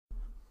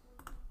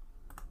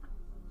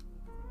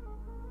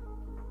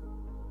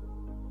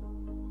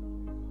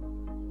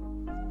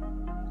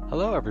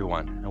Hello,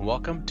 everyone, and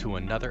welcome to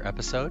another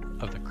episode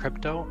of the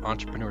Crypto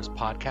Entrepreneurs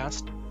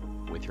Podcast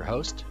with your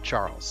host,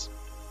 Charles.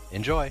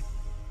 Enjoy.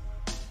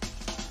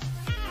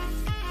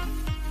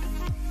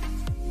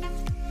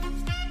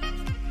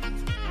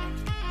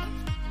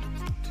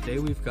 Today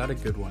we've got a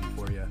good one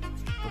for you,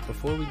 but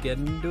before we get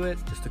into it,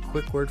 just a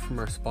quick word from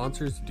our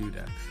sponsors,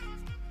 Dudex.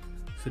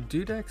 So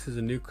Dudex is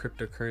a new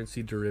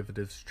cryptocurrency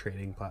derivatives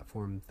trading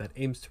platform that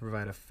aims to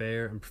provide a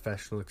fair and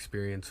professional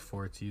experience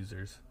for its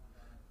users.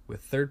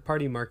 With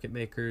third-party market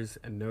makers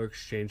and no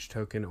exchange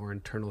token or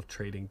internal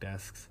trading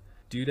desks,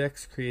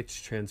 Dudex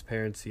creates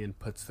transparency and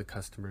puts the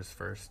customers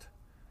first.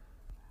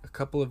 A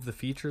couple of the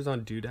features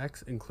on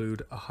Dudex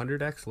include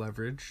 100x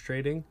leverage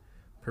trading,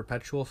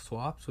 perpetual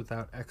swaps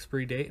without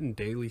expiry date and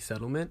daily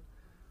settlement,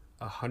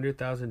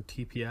 100,000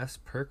 TPS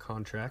per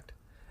contract,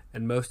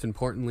 and most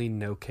importantly,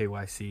 no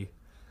KYC.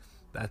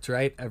 That's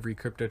right, every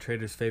crypto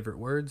trader's favorite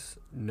words,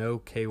 no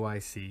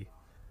KYC.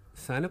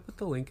 Sign up with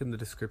the link in the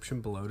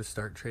description below to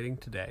start trading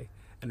today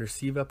and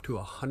receive up to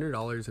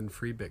 $100 in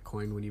free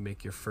Bitcoin when you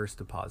make your first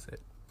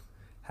deposit.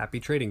 Happy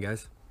trading,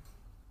 guys.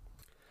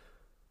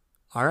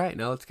 All right,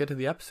 now let's get to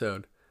the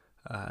episode.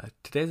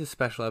 Today's a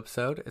special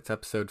episode. It's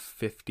episode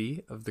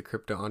 50 of the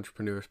Crypto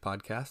Entrepreneurs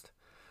Podcast.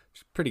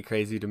 It's pretty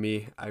crazy to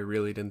me. I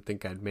really didn't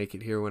think I'd make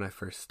it here when I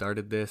first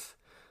started this.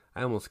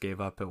 I almost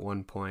gave up at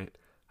one point.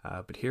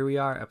 But here we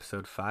are,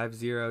 episode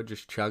 50,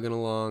 just chugging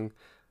along.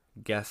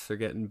 Guests are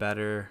getting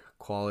better,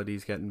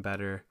 quality's getting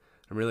better.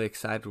 I'm really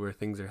excited where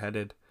things are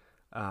headed.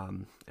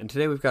 And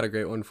today we've got a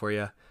great one for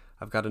you.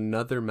 I've got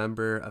another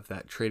member of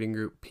that trading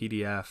group,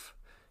 PDF.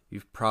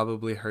 You've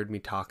probably heard me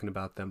talking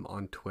about them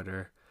on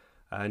Twitter.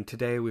 And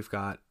today we've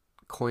got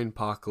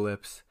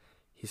Coinpocalypse.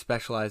 He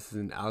specializes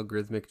in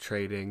algorithmic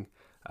trading.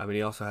 And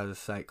he also has a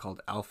site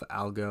called Alpha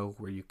Algo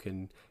where you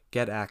can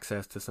get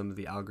access to some of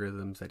the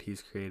algorithms that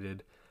he's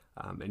created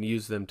and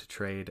use them to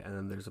trade. And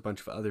then there's a bunch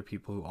of other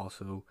people who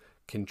also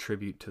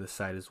contribute to the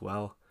site as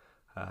well.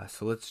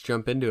 So let's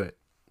jump into it.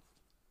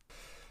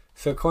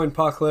 So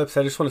Coinpocalypse,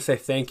 I just want to say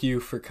thank you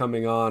for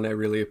coming on. I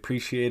really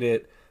appreciate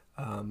it.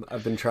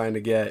 I've been trying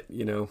to get,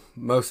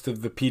 most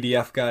of the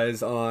PDF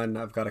guys on.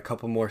 I've got a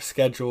couple more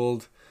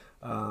scheduled.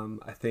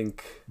 I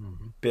think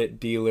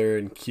BitDealer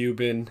and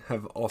Cuban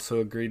have also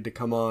agreed to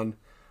come on.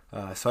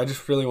 So I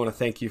just really want to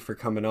thank you for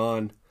coming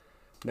on.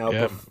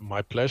 Now,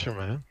 my pleasure,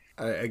 man.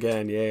 I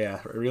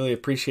really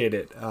appreciate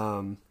it.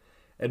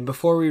 And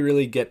before we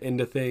really get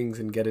into things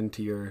and get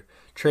into your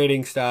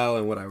trading style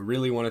and what I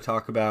really want to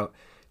talk about,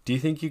 do you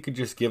think you could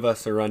just give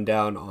us a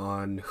rundown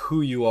on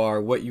who you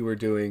are, what you were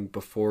doing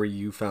before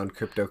you found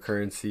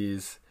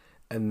cryptocurrencies?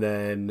 And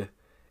then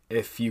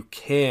if you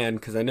can,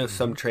 because I know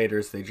some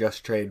traders, they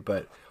just trade,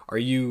 but are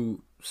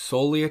you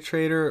solely a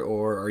trader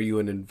or are you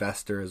an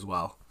investor as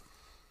well?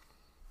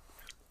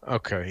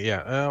 Okay,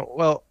 yeah.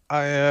 Well,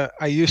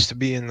 I used to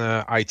be in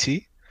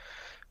IT.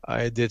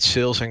 I did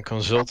sales and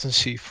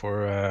consultancy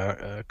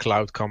for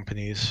cloud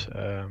companies,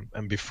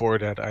 and before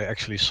that, I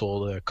actually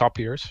sold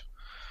copiers.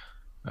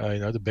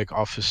 The big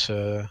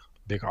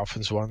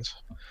office ones.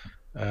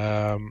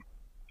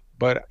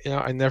 But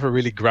I never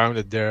really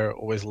grounded there.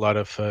 Always a lot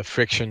of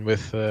friction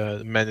with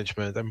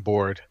management and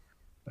board.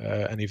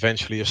 And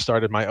eventually, I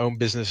started my own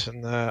business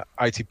in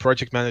IT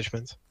project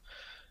management,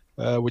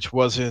 which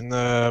was in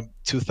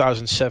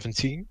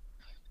 2017.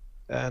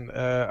 And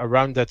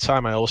around that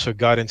time, I also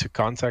got into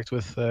contact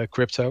with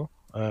crypto.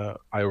 I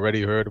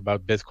already heard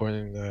about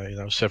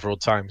Bitcoin, several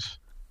times,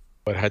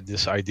 but had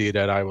this idea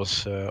that I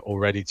was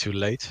already too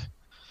late.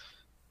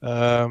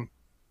 Me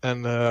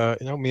and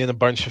a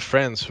bunch of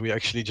friends, we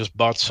actually just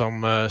bought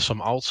some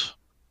alts.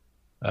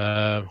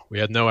 We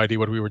had no idea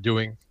what we were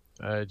doing.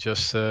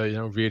 Just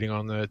reading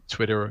on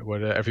Twitter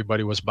what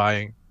everybody was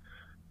buying.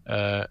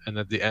 And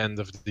at the end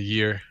of the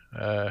year,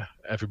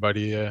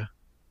 everybody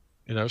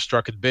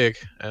struck it big,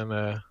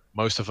 and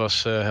most of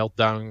us held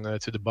down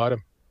to the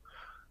bottom.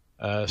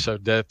 So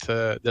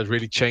that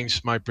really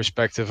changed my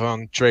perspective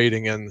on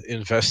trading and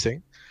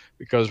investing,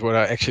 because what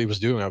I actually was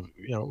doing,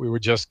 we were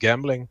just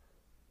gambling.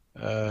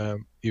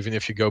 Even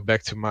if you go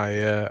back to my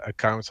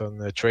account on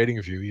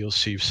TradingView, you'll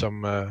see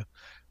some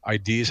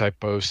ideas I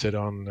posted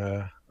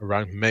on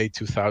around May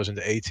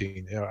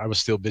 2018. I was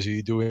still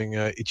busy doing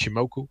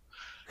Ichimoku,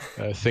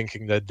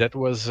 thinking that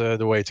was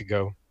the way to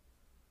go.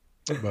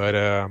 But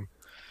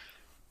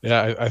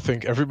I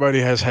think everybody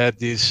has had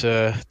these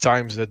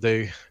times that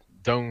they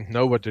don't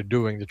know what they're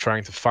doing. They're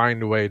trying to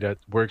find a way that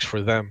works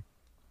for them.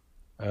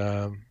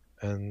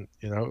 And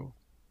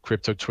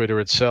crypto Twitter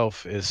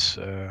itself is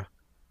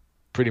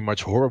pretty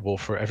much horrible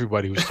for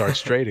everybody who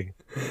starts trading.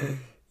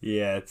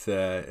 Yeah, it's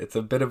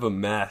a bit of a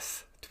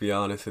mess, to be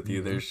honest with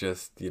you. There's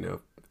just,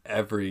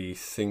 every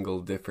single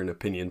different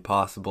opinion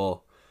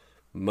possible.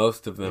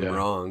 Most of them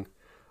wrong.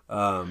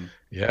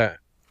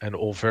 And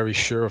all very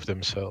sure of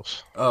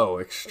themselves. Oh,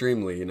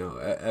 extremely.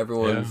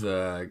 Everyone's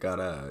got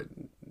a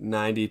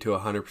 90 to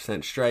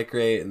 100% strike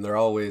rate, and they're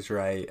always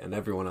right, and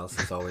everyone else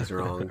is always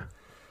wrong.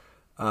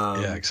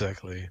 Yeah,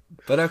 exactly.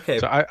 But okay.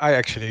 So I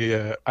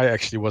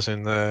actually was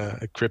in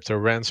a Crypto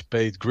Rants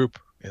paid group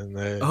in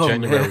Oh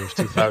man. January of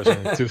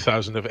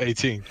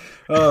 2018.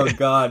 Oh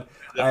God.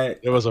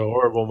 It was a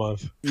horrible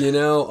month.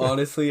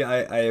 Honestly,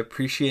 I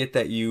appreciate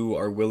that you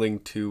are willing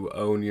to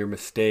own your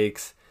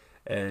mistakes,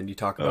 and you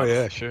talk Oh about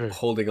yeah, sure.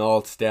 holding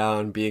alts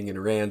down, being in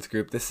Rand's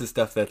group. This is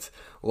stuff that's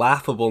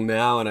laughable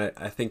now, and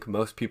I think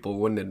most people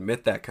wouldn't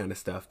admit that kind of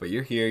stuff. But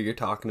you're here, you're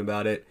talking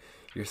about it,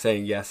 you're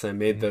saying, yes, I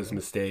made those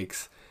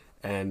mistakes,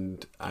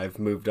 and I've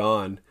moved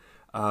on.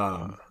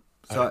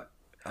 So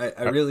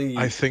I really,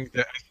 I think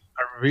that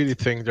I really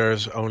think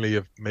there's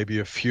only maybe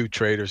a few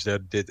traders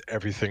that did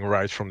everything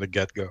right from the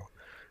get-go.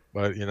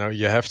 But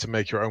you have to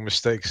make your own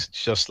mistakes,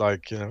 just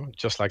like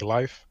just like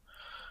life.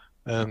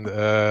 And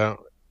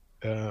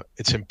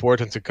it's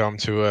important to come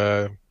to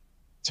a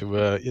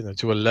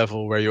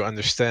level where you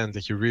understand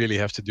that you really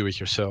have to do it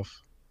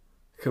yourself.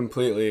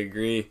 completely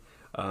agree.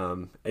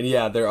 And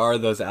yeah, there are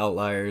those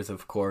outliers,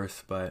 of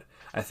course, but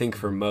I think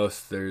for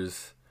most,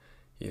 there's,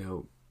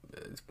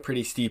 it's a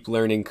pretty steep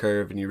learning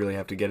curve, and you really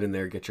have to get in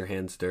there, get your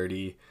hands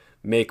dirty,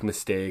 make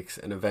mistakes,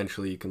 and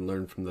eventually you can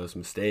learn from those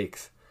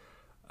mistakes.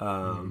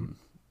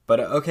 But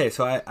okay,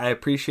 so I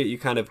appreciate you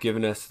kind of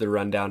giving us the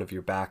rundown of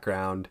your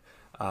background.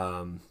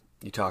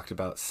 You talked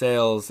about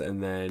sales,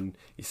 and then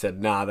you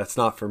said, nah, that's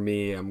not for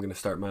me. I'm going to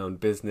start my own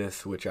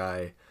business, which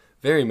I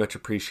very much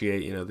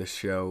appreciate. This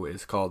show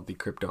is called the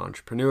Crypto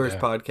Entrepreneurs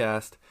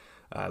Podcast.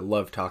 I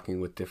love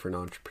talking with different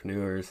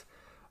entrepreneurs.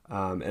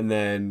 And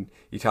then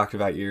you talked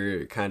about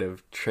your kind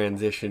of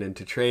transition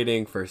into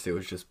trading. First, it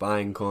was just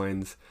buying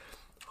coins,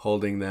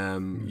 holding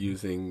them,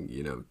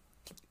 using,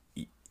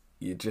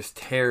 just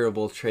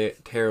terrible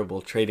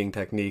trading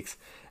techniques.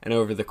 And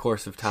over the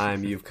course of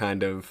time, you've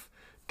kind of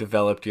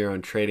developed your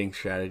own trading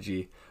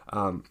strategy.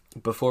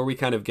 Before we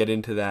kind of get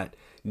into that,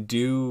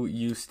 do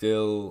you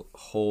still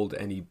hold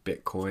any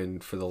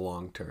Bitcoin for the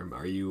long term?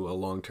 Are you a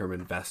long-term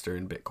investor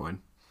in Bitcoin?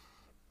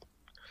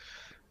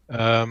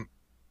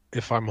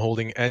 If I'm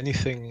holding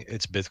anything,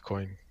 it's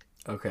Bitcoin.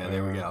 Okay,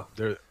 there we go.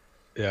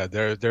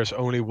 There's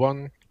only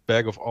one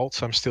bag of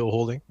alts I'm still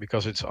holding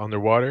because it's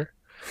underwater,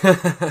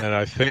 and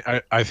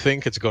I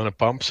think it's gonna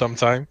pump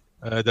sometime.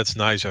 That's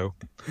NIZO.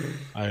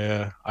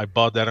 I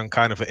bought that on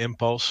kind of an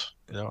impulse.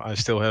 I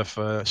still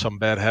have some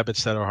bad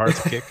habits that are hard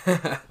to kick,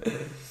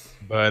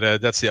 but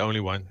that's the only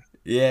one.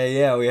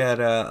 Yeah, we had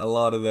a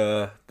lot of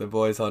the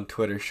boys on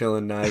Twitter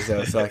shilling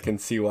NIZO, so I can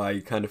see why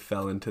you kind of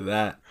fell into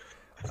that.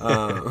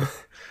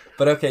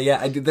 But okay,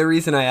 yeah, the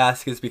reason I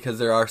ask is because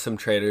there are some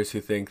traders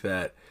who think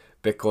that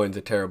Bitcoin's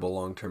a terrible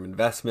long-term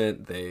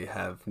investment. They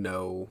have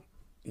no,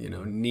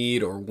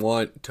 need or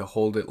want to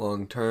hold it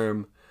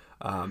long-term,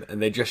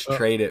 and they just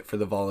trade it for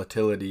the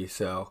volatility.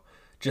 So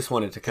just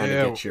wanted to kind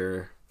of get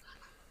your...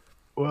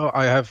 Well,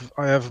 I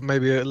have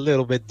maybe a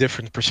little bit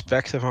different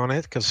perspective on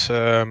it because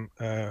I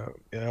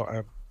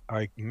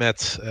met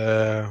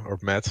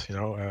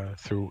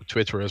through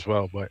Twitter as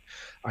well, but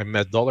I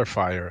met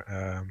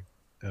Dollarfire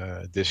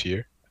this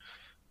year,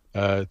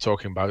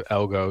 talking about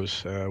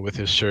algos with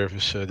his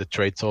service, the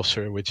Trade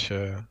Tosser, which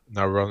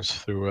now runs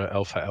through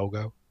Alpha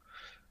Algo.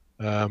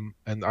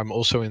 And I'm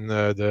also in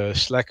the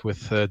Slack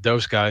with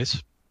those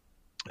guys.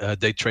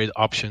 They trade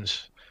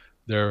options.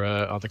 They're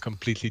on a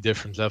completely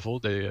different level.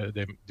 They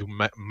do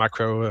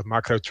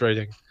macro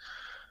trading.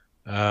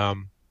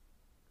 That's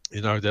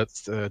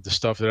the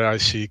stuff that I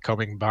see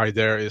coming by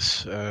there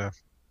is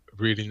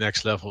really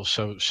next level.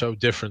 So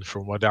different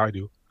from what I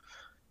do.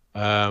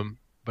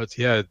 But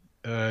yeah,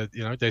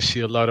 they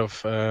see a lot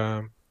of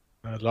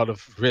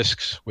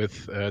risks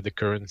with the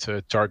current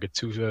Target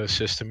 2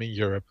 system in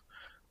Europe.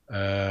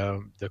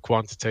 The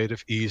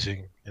quantitative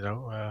easing.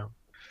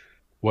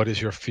 What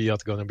is your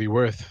fiat going to be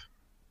worth?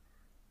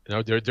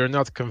 They're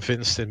not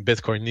convinced in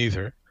Bitcoin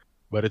neither,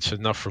 but it's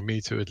enough for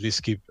me to at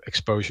least keep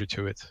exposure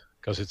to it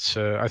because it's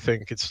I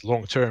think it's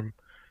long term.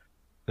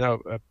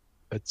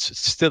 It's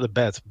still a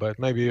bet, but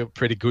maybe a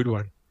pretty good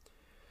one.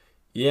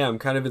 Yeah, I'm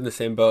kind of in the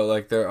same boat.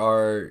 Like there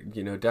are,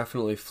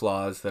 definitely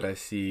flaws that I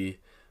see,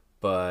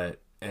 and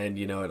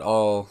it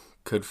all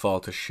could fall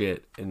to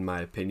shit in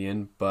my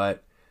opinion,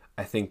 but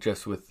I think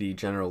just with the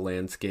general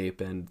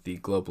landscape and the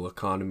global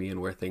economy and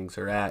where things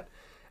are at,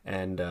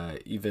 and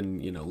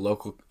even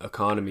local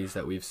economies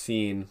that we've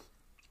seen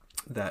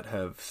that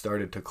have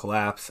started to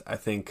collapse, I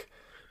think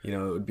it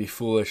would be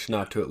foolish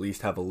not to at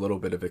least have a little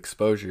bit of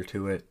exposure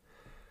to it.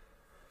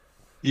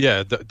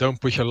 Yeah,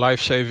 don't put your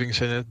life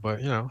savings in it,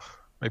 but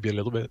maybe a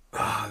little bit.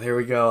 There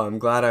we go. I'm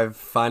glad I've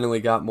finally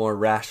got more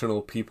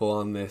rational people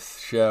on this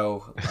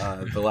show.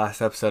 The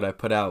last episode I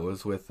put out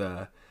was with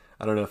I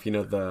don't know if you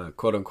know the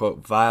quote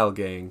unquote Vile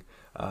Gang.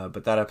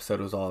 But that episode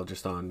was all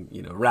just on,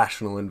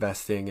 rational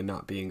investing and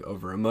not being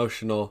over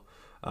emotional.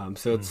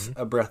 So it's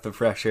a breath of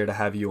fresh air to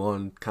have you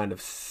on kind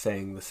of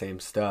saying the same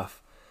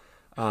stuff.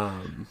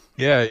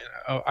 Yeah,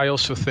 I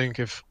also think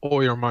if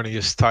all your money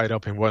is tied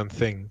up in one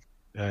thing,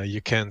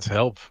 you can't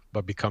help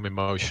but become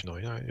emotional.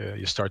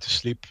 You start to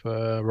sleep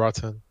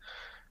rotten.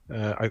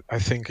 I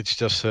think it's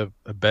just a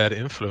bad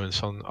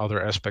influence on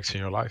other aspects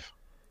in your life.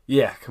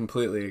 Yeah,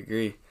 completely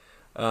agree.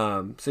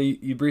 So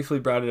you briefly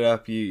brought it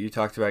up. You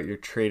talked about your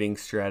trading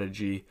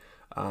strategy.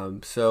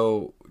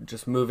 So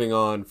just moving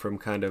on from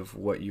kind of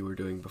what you were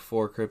doing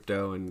before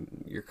crypto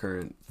and your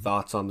current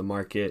thoughts on the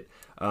market,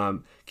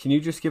 can you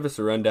just give us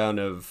a rundown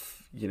of,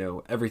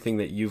 everything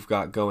that you've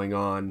got going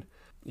on?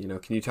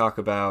 Can you talk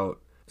about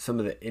some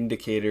of the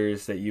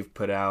indicators that you've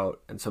put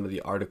out and some of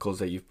the articles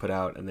that you've put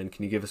out? And then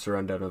can you give us a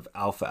rundown of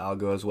Alpha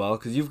Algo as well?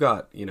 Because you've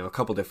got, a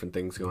couple different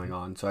things going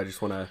on. So I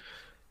just want to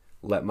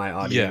let my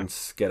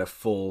audience get a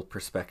full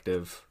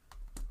perspective.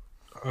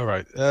 All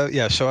right.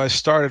 So I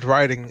started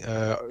writing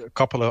a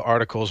couple of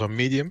articles on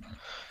Medium,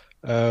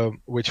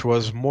 which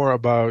was more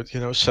about,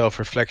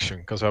 self-reflection,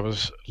 because I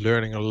was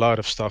learning a lot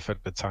of stuff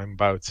at the time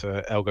about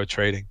algo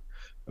trading,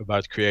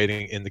 about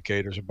creating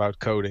indicators, about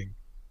coding.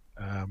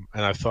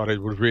 And I thought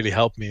it would really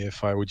help me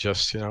if I would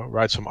just,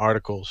 write some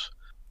articles,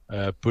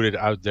 put it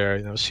out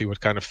there, see what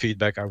kind of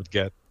feedback I would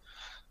get.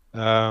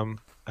 And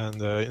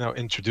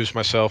introduce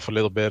myself a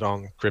little bit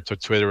on crypto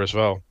Twitter as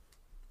well,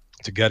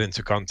 to get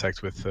into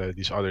contact with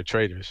these other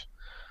traders.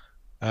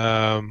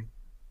 I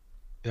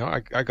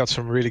got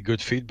some really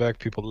good feedback.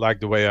 People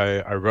liked the way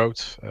I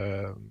wrote.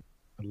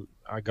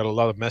 I got a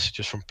lot of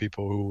messages from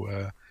people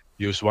who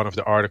used one of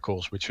the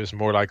articles, which is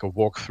more like a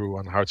walkthrough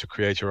on how to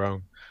create your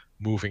own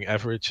moving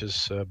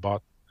averages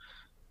bot.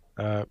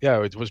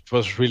 It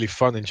was really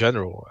fun in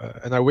general.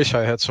 And I wish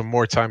I had some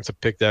more time to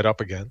pick that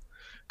up again,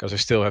 because I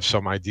still have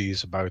some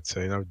ideas about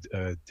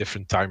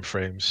different time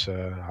frames,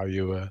 how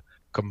you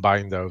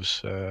combine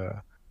those.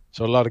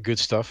 So a lot of good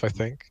stuff, I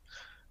think.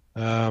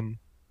 And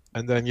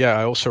then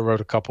I also wrote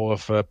a couple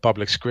of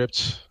public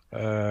scripts,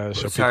 so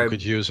people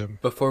could use them.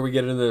 Before we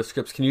get into the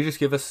scripts, can you just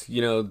give us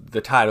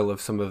the title of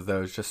some of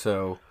those, just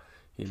so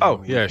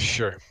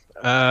sure.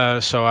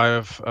 So I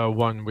have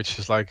one which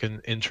is like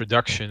an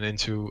introduction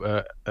into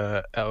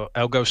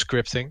algo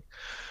scripting,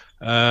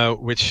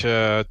 which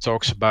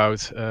talks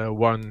about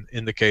one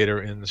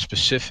indicator in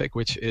specific,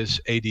 which is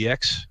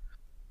ADX,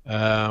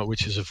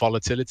 which is a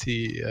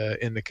volatility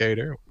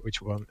indicator,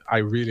 which one I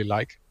really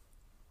like.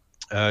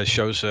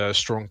 Shows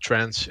strong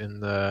trends in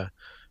the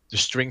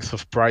strength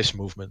of price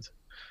movement,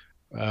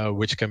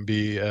 which can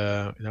be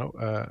a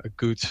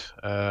good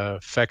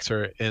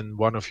factor in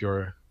one of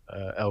your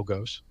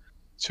algos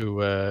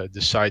to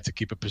decide to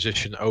keep a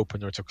position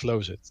open or to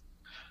close it.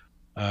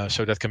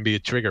 So that can be a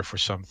trigger for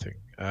something.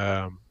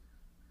 I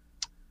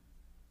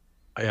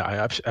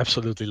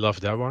absolutely love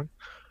that one.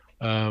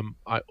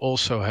 I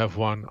also have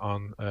one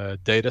on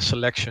data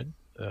selection.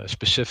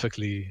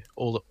 Specifically,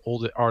 all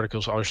the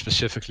articles are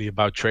specifically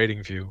about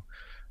TradingView,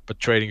 but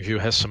TradingView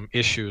has some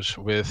issues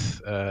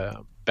with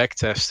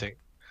backtesting,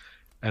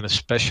 and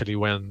especially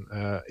when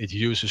it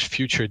uses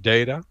future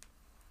data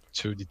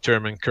to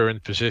determine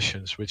current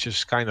positions, which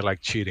is kind of like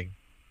cheating.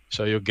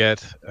 So you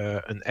get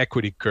an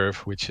equity curve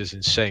which is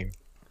insane,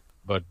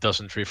 but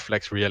doesn't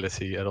reflect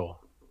reality at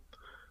all.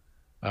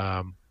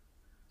 I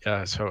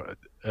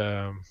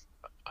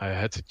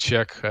had to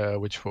check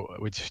which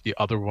the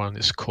other one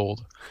is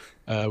called,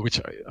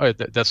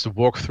 that's the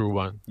walkthrough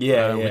one.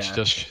 Which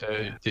just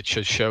it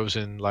just shows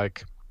in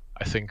like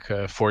I think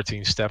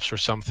 14 steps or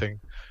something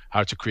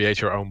how to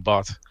create your own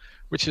bot,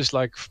 which is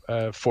like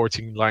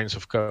 14 lines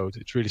of code.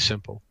 It's really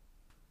simple.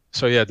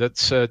 So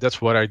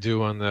that's what I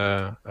do on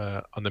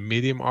the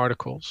Medium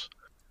articles.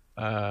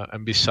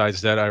 And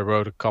besides that, I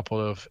wrote a couple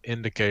of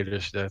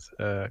indicators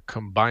that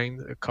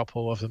combined a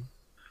couple of them.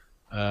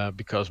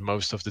 Because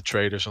most of the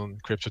traders on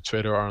crypto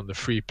Twitter are on the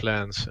free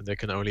plans and they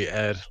can only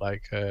add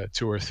like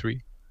 2 or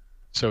 3.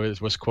 So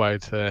it was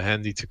quite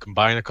handy to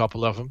combine a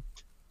couple of them,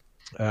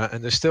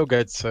 and they still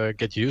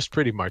get used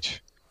pretty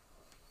much.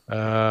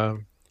 So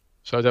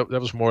that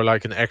was more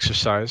like an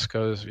exercise,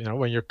 because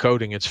when you're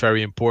coding, it's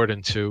very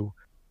important to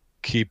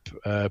keep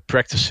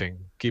practicing,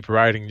 keep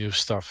writing new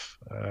stuff.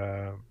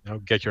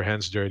 Get your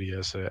hands dirty,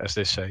 as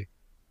they say.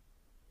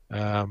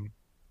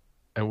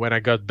 And when I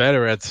got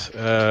better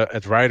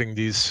at writing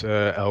these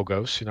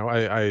algos,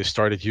 I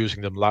started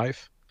using them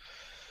live.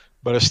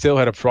 But I still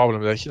had a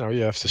problem that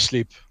you have to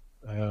sleep,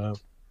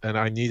 and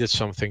I needed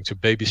something to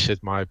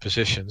babysit my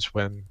positions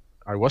when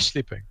I was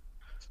sleeping.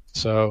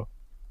 So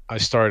I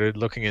started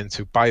looking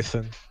into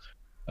Python,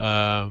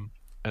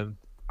 and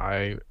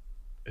I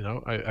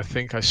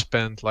think I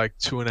spent like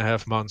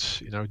 2.5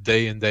 months,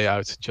 day in day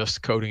out,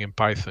 just coding in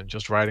Python,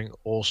 just writing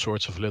all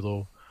sorts of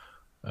little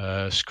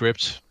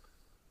scripts.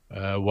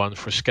 One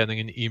for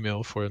scanning an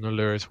email for an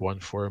alert, one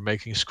for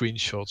making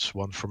screenshots,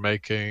 one for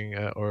making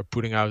or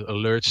putting out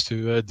alerts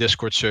to a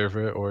Discord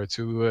server or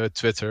to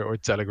Twitter or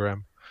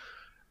Telegram.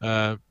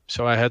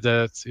 So I had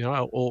that,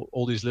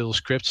 all these little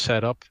scripts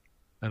set up,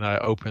 and I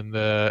opened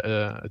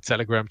a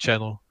Telegram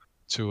channel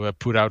to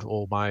put out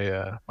all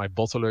my my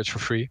bot alerts for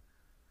free.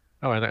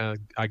 And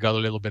I got a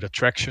little bit of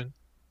traction,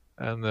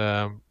 and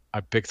I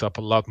picked up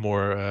a lot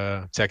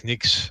more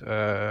techniques.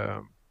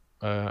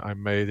 I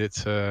made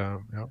it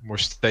more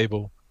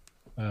stable.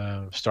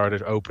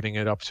 Started opening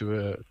it up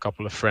to a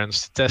couple of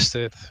friends to test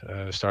it.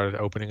 Started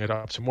opening it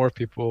up to more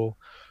people,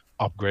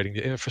 upgrading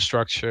the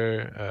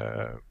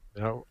infrastructure.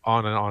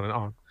 On and on and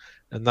on.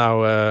 And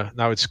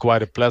now it's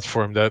quite a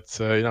platform that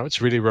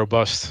it's really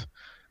robust.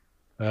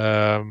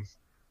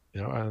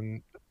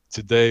 And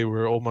today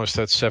we're almost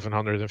at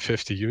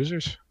 750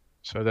 users.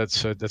 So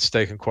that's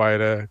taken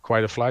quite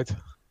a flight.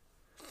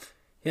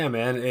 Yeah,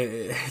 man.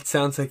 It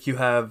sounds like you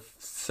have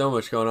so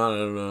much going on. I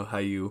don't know how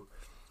you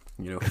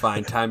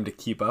find time to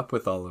keep up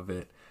with all of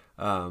it.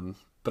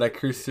 But I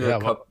cruised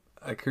through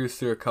I cruised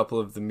through a couple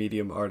of the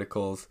Medium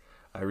articles.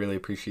 I really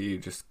appreciate you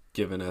just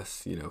giving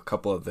us, a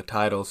couple of the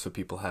titles so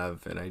people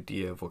have an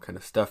idea of what kind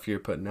of stuff you're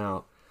putting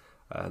out.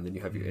 And then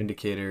you have your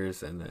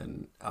indicators, and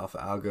then Alpha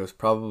Algo is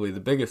probably the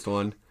biggest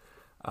one,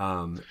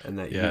 and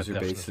that user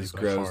base is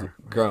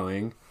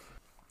growing.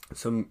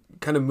 So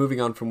kind of moving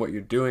on from what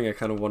you're doing, I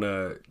kind of want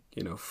to,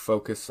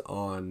 focus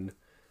on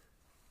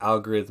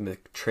algorithmic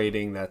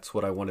trading. That's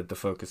what I wanted the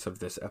focus of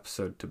this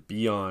episode to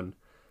be on.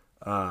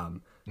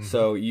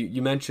 So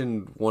you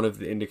mentioned one of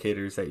the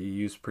indicators that you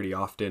use pretty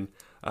often,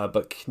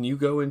 but can you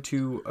go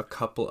into a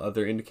couple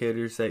other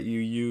indicators that you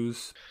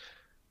use?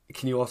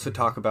 Can you also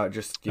talk about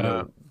just,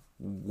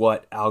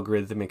 what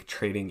algorithmic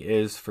trading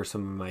is for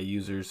some of my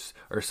users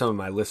or some of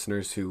my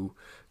listeners who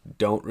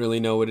don't really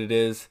know what it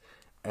is?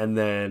 And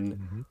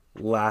then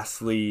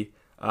lastly,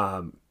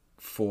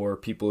 for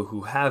people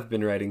who have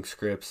been writing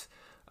scripts,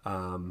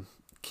 can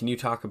you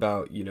talk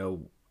about,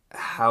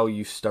 how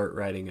you start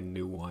writing a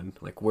new one?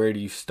 Like, where do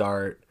you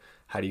start?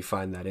 How do you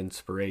find that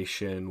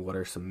inspiration? What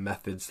are some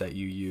methods that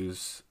you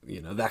use?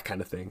 That kind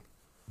of thing.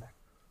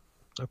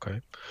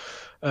 Okay.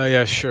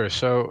 Yeah, sure.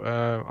 So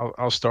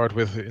I'll start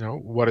with,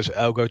 what is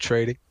algo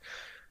trading?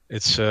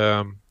 It's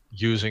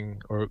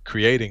using or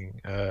creating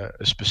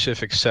a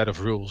specific set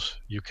of rules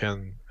you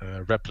can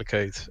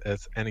replicate at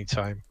any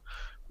time,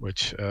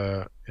 which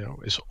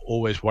is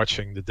always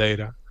watching the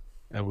data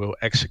and will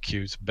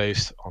execute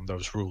based on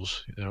those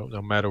rules,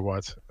 no matter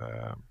what.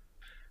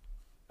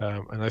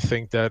 And I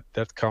think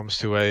that comes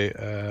to a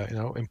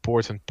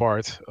important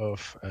part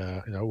of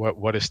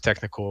what is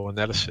technical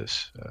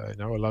analysis.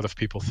 A lot of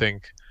people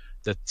think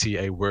that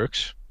TA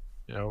works.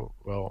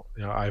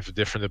 I have a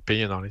different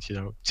opinion on it.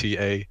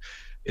 TA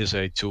is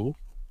a tool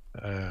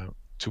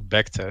to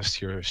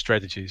backtest your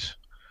strategies.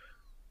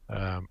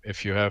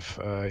 If you have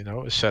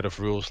a set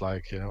of rules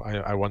like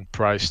I want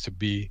price to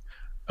be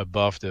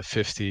above the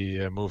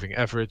 50 moving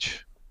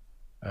average.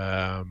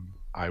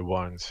 I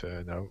want,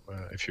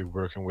 if you're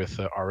working with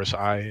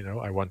RSI,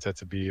 I want that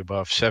to be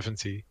above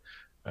 70,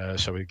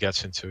 so it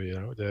gets into,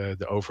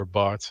 the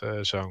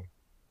overbought zone.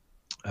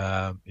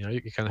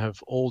 You can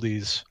have all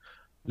these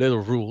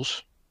little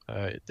rules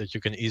that you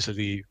can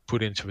easily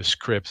put into a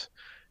script,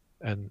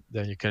 and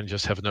then you can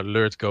just have an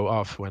alert go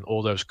off when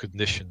all those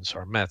conditions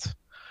are met.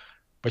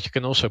 But you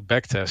can also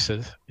backtest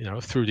it,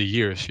 through the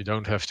years. You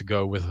don't have to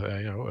go with,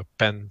 a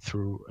pen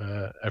through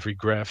every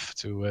graph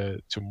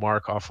to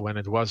mark off when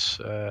it was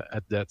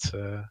at that,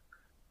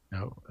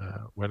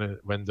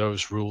 when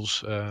those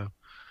rules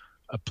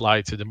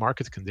apply to the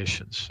market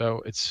conditions.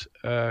 So it's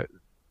the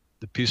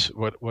piece.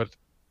 What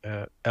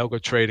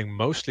algo trading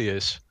mostly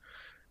is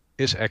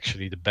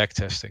actually the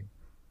backtesting,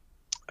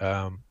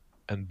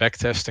 and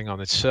backtesting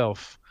on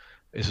itself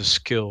is a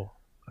skill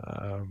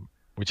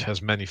which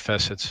has many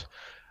facets.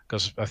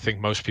 Because I think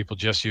most people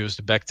just use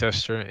the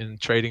backtester in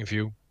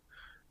TradingView,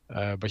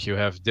 but you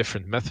have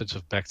different methods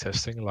of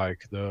backtesting,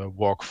 like the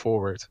walk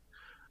forward,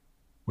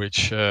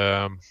 which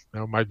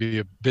might be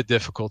a bit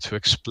difficult to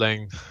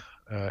explain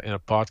in a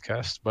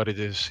podcast, but it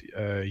is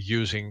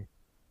using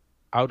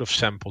out of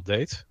sample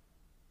date.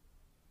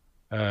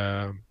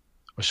 I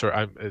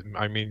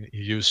mean,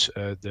 you use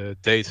the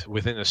date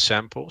within a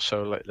sample.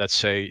 So let's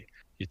say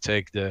you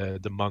take the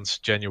months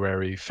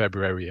January,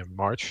 February, and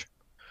March.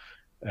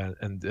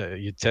 And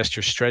you test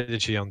your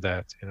strategy on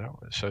that,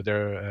 So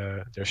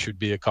there should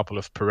be a couple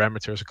of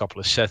parameters, a couple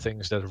of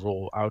settings that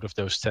roll out of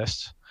those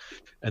tests,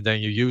 and then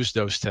you use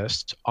those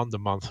tests on the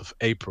month of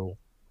April,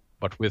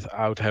 but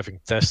without having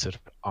tested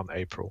on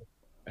April.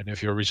 And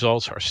if your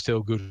results are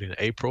still good in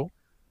April,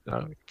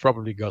 you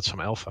probably got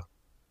some alpha.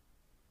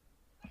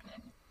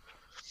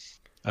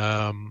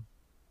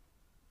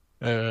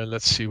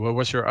 Let's see. What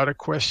was your other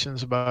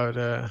questions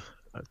about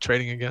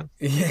trading again?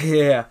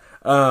 Yeah.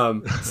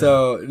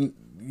 So.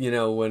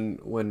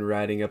 When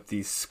writing up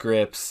these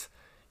scripts,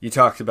 you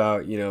talked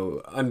about,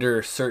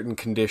 under certain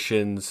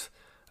conditions,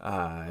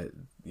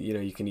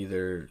 you can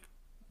either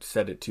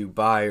set it to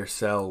buy or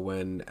sell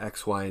when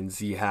X, Y, and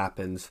Z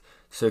happens.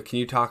 So can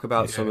you talk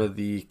about some of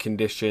the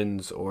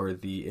conditions or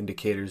the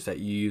indicators that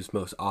you use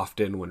most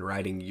often when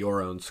writing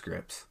your own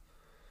scripts?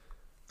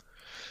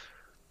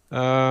 You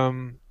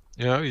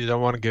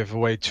don't want to give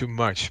away too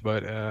much,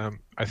 but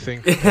I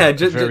think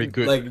very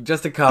good. Like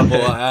just a couple.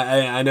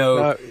 I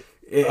know.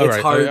 It's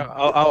hard.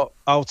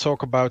 I'll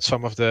talk about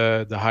some of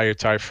the higher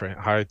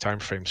time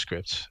frame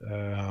scripts,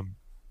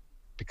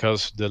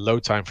 because the low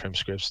time frame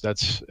scripts,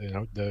 that's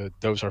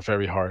those are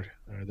very hard.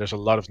 There's a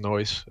lot of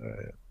noise,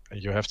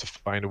 and you have to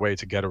find a way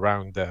to get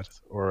around that,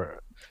 or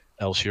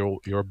else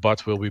your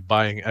bot will be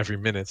buying every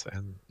minute,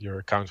 and your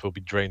account will be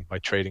drained by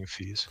trading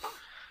fees.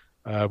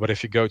 But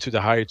if you go to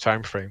the higher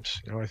time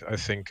frames, I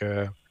think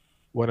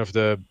one of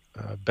the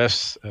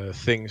best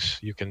things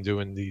you can do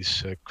in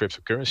these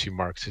cryptocurrency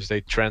markets is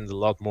they trend a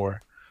lot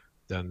more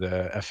than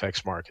the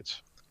FX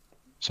markets.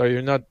 So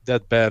you're not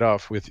that bad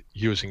off with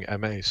using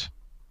MAs.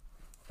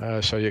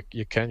 So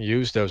you can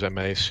use those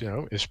MAs.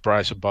 Is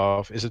price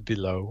above? Is it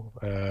below?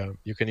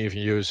 You can even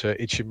use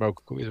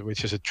Ichimoku,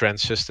 which is a trend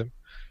system,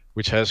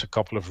 which has a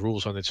couple of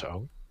rules on its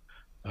own.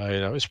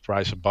 Is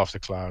price above the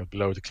cloud,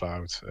 below the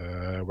cloud?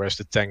 Where's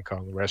the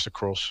Tenkan? Where's the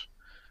cross?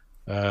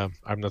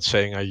 I'm not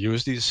saying I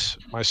use these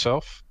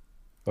myself,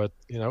 but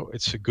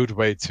it's a good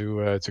way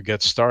to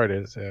get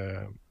started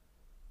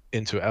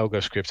into algo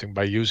scripting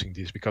by using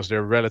these because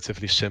they're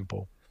relatively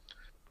simple.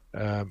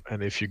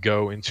 And if you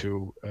go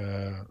into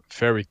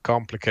very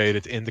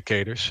complicated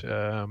indicators,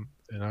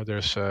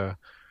 there's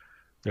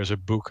a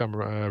book I'm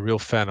a real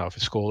fan of.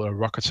 It's called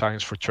Rocket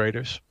Science for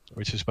Traders,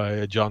 which is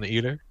by John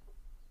Ehler.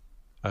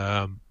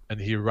 And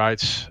he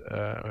writes,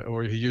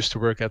 or he used to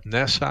work at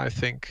NASA, I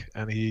think,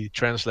 and he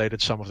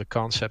translated some of the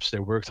concepts they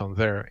worked on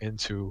there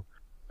into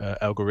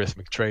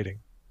algorithmic trading.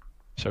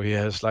 So he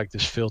has like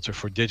this filter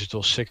for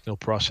digital signal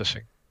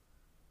processing,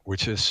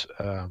 which is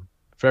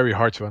very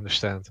hard to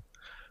understand.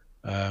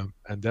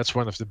 And that's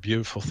one of the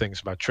beautiful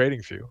things about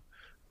TradingView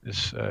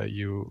is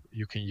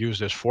you can use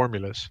those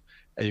formulas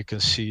and you can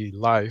see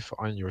live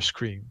on your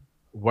screen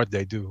what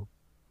they do.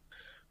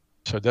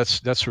 So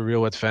that's a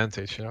real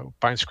advantage.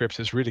 PineScript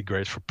is really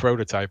great for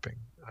prototyping,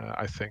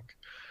 I think.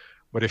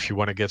 But if you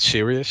want to get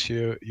serious,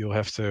 you'll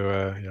have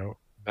to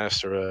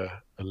master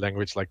a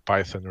language like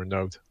Python or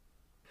Node.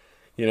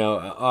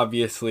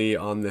 Obviously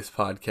on this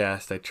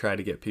podcast, I try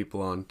to get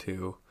people on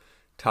to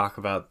talk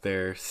about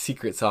their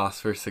secret sauce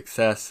for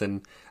success.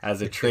 And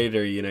as a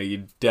trader,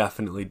 you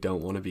definitely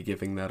don't want to be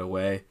giving that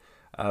away.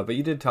 But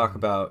you did talk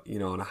about,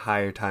 on a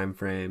higher time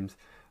frames,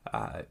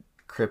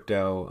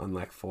 crypto,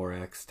 unlike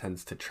Forex,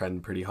 tends to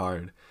trend pretty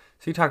hard.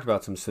 So you talked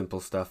about some simple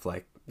stuff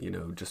like,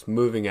 just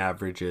moving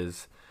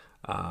averages.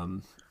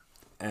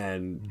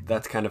 And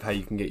that's kind of how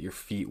you can get your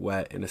feet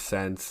wet in a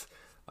sense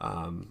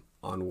on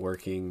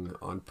working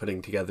on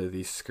putting together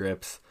these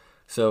scripts.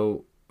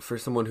 So for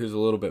someone who's a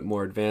little bit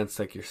more advanced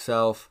like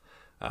yourself,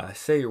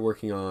 say you're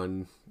working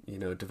on,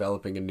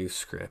 developing a new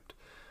script,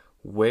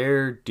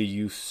 where do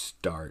you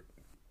start?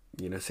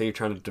 Say you're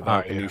trying to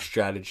develop a new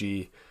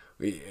strategy.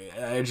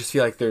 I just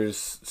feel like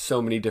there's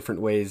so many different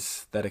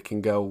ways that it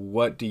can go.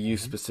 What do you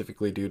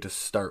specifically do to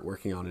start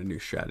working on a new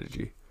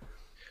strategy?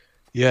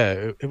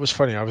 Yeah, it was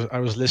funny. I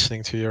was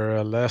listening to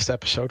your last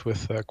episode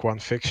with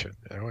Quant Fiction,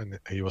 and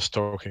he was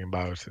talking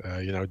about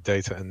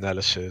data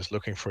analysis,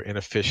 looking for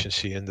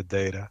inefficiency in the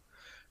data,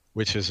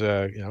 which is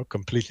a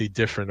completely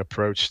different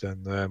approach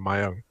than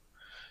my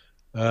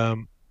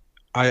own.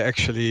 I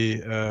actually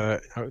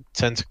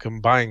tend to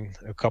combine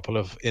a couple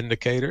of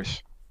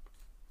indicators,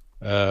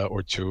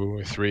 or two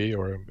or three,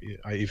 or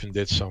I even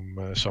did some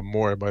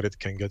more, but it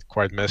can get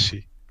quite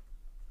messy.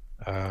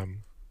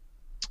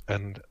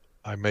 And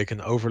I make an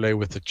overlay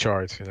with the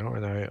chart,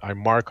 and I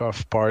mark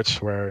off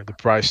parts where the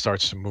price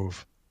starts to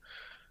move,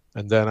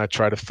 and then I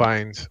try to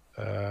find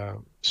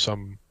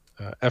some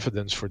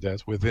evidence for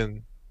that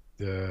within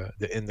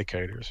the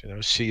indicators.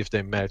 See if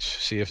they match,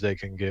 see if they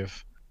can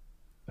give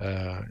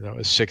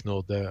a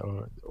signal that,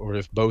 or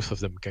if both of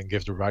them can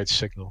give the right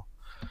signal.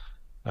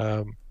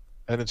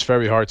 And it's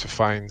very hard to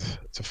find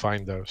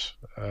those,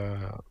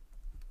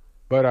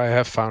 but I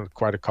have found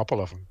quite a couple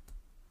of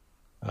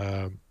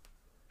them.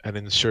 And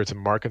in certain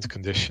market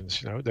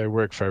conditions, they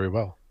work very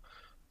well.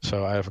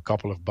 So I have a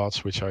couple of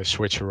bots which I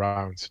switch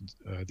around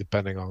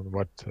depending on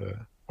what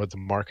the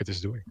market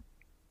is doing.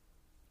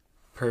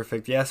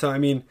 Perfect. Yeah. So I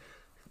mean,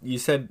 you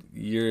said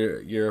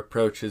your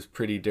approach is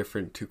pretty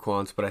different to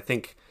Quant's, but I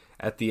think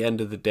at the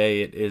end of the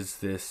day, it is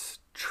this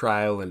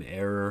trial and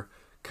error,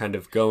 kind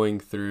of going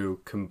through,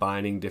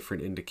 combining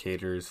different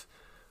indicators,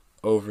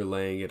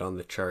 overlaying it on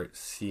the chart,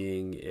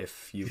 seeing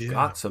if you've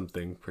got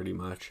something, pretty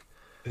much.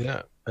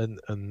 Yeah, and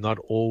not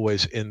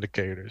always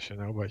indicators,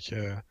 but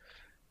you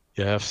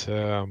have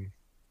to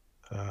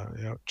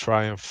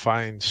try and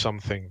find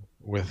something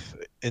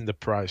in the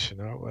price,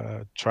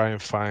 try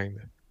and find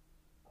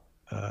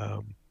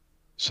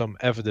some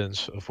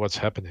evidence of what's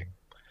happening.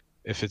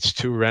 If it's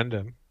too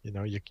random,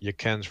 you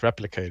can't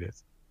replicate it.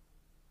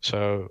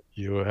 So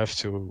you have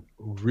to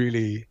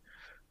really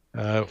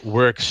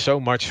work so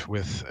much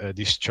with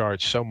these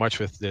charts, so much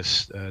with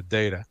this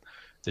data,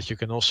 that you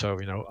can also,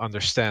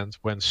 understand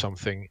when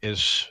something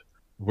is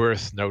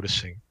worth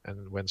noticing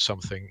and when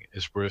something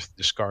is worth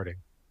discarding.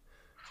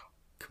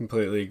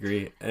 Completely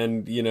agree.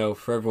 And,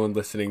 for everyone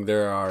listening,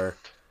 there are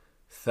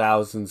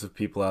thousands of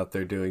people out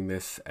there doing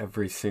this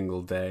every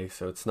single day.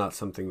 So it's not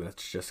something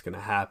that's just going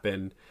to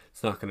happen.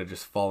 It's not going to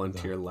just fall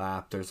into your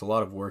lap. There's a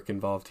lot of work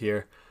involved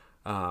here,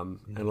 and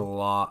a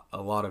lot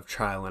of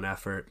trial and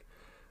effort.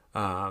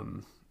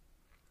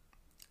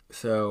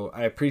 So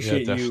I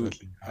appreciate you.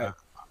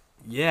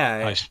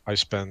 Yeah. I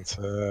spent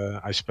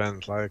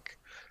like,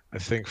 I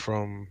think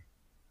from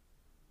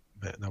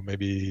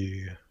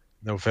maybe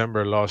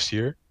November last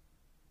year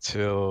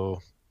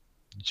till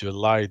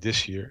July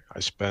this year, I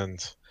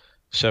spent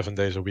 7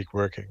 days a week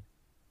working.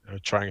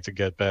 trying to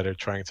get better,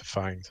 trying to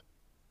find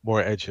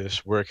more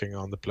edges, working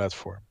on the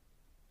platform.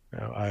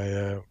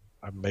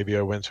 Maybe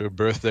I went to a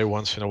birthday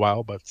once in a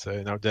while, but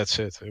that's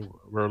it.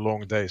 We're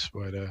long days,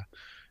 but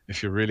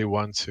if you really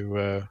want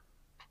to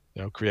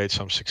create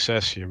some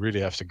success, you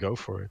really have to go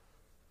for it.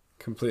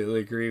 Completely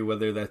agree.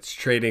 Whether that's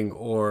trading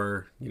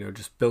or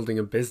just building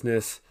a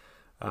business,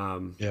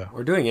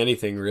 or doing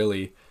anything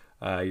really,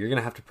 you're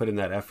gonna have to put in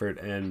that effort.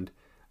 And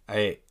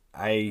I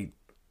I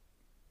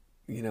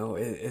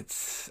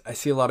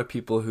see a lot of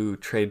people who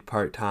trade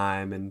part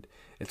time, and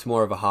it's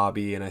more of a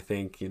hobby. And I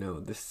think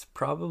this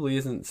probably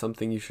isn't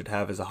something you should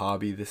have as a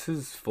hobby. This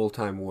is full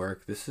time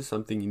work. This is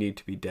something you need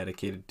to be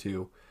dedicated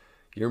to.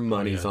 Your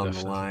money's on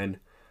the line.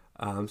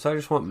 So I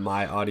just want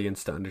my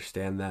audience to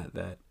understand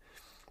that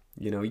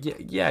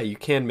you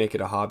can make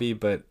it a hobby,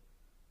 but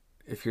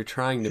if you're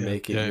trying to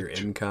make it your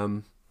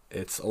income,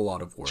 it's a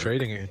lot of work.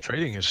 Trading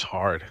is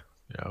hard.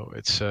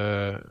 It's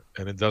and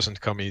it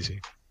doesn't come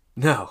easy.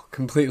 No,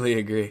 completely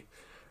agree.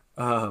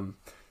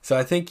 So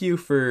I thank you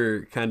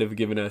for kind of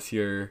giving us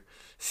your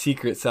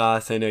secret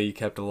sauce. I know you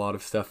kept a lot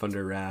of stuff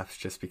under wraps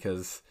just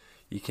because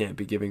you can't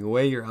be giving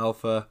away your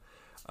alpha.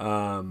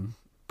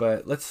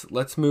 But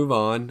let's move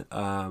on.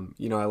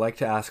 I like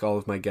to ask all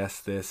of my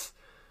guests this.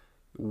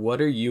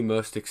 What are you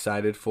most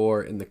excited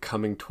for in the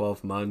coming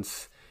 12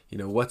 months?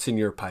 What's in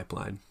your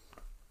pipeline?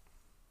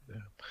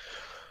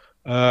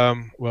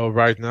 Well,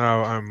 right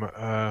now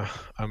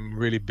I'm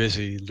really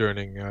busy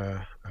learning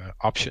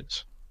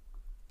options,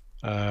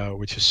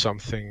 which is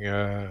something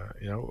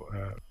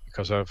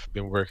because I've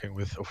been working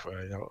with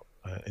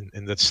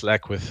in that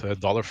Slack with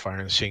Dollarfire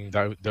and seeing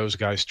those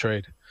guys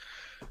trade.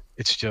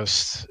 It's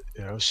just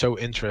so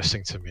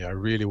interesting to me. I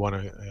really want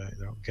to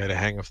get a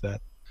hang of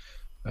that.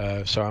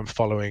 So I'm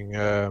following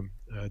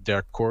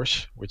their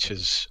course, which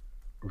is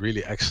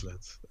really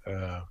excellent.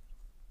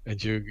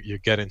 And you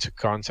get into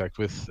contact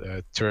with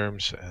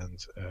terms, and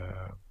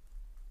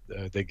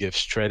they give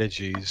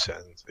strategies,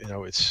 and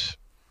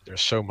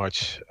there's so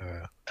much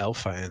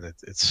alpha in it.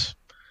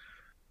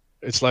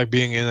 It's like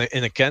being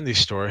in a candy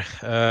store.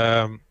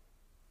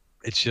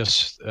 It's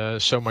just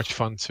so much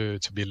fun to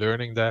be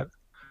learning that.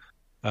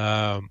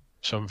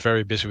 So I'm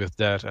very busy with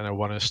that, and I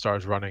want to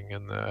start running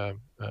an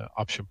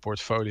option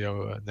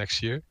portfolio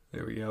next year.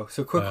 There we go.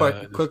 So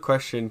quick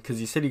question,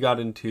 because you said you got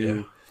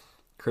into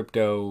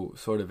crypto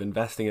sort of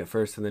investing at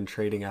first and then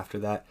trading after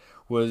that.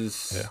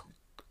 Was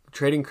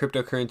trading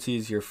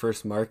cryptocurrencies your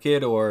first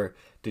market, or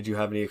did you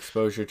have any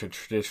exposure to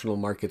traditional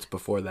markets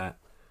before that?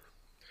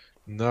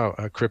 No,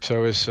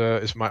 crypto is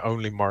my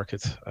only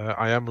market.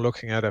 I am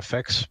looking at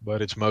FX,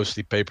 but it's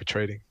mostly paper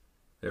trading.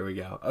 There we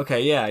go.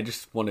 Okay, yeah, I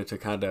just wanted to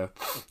kind of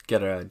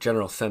get a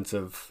general sense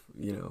of,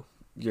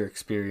 your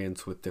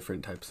experience with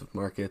different types of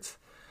markets.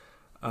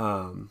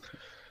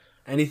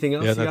 Anything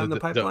else you got in the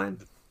pipeline?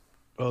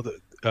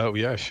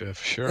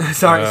 Sure.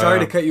 Sorry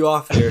to cut you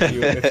off there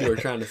if you were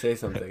trying to say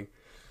something.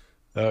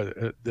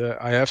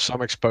 I have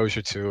some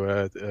exposure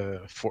to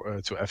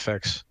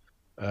FX,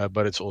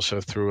 but it's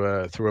also through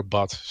a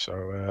bot.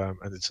 So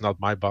and it's not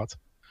my bot,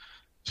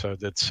 so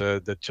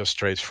that just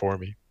trades for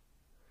me.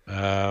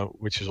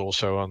 Which is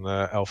also on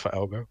Alpha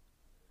Algo.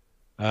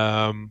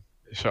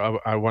 So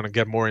I want to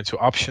get more into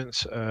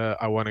options.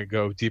 I want to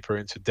go deeper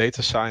into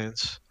data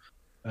science.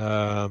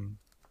 I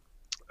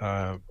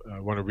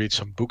want to read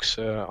some books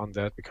on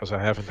that because I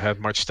haven't had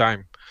much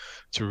time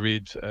to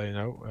read,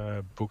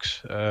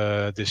 books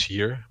this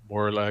year.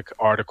 More like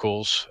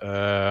articles,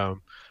 a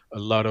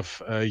lot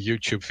of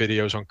YouTube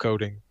videos on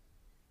coding,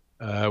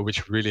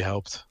 which really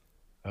helped.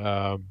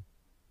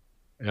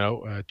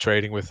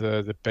 Trading with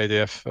the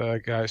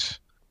PDF guys,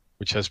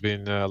 which has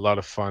been a lot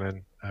of fun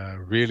and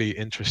really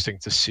interesting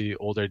to see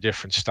all their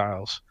different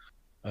styles,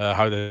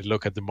 how they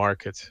look at the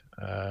market,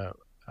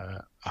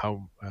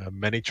 how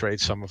many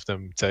trades some of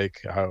them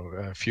take,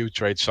 how few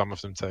trades some of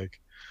them take,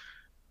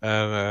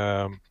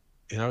 and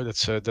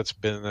that's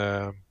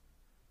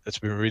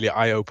been really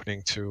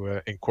eye-opening to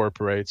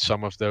incorporate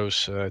some of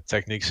those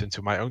techniques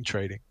into my own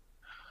trading.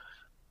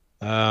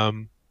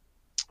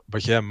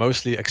 But yeah,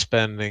 mostly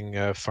expanding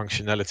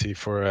functionality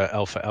for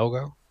Alpha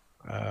Algo,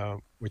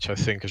 which I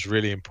think is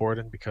really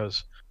important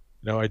because,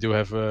 I do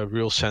have a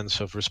real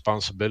sense of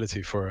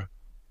responsibility for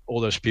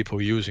all those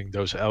people using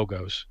those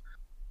algos.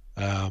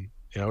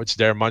 It's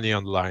their money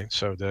on the line,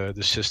 so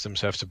the systems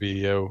have to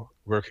be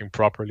working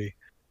properly,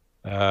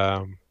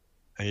 and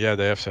they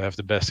have to have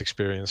the best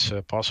experience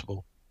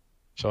possible.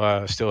 So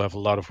I still have a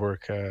lot of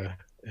work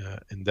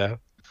in that.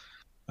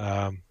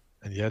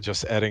 And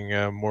just adding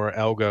more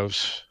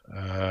algos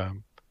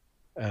and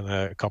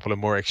a couple of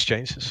more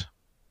exchanges.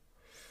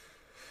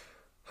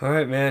 All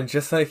right, man.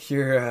 Just like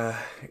your,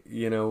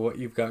 what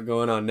you've got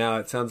going on now,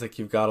 it sounds like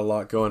you've got a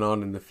lot going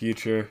on in the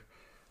future.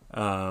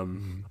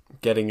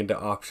 Getting into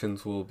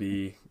options will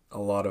be a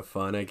lot of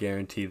fun. I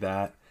guarantee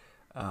that.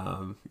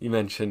 You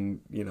mentioned,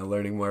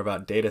 learning more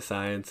about data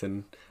science,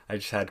 and I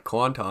just had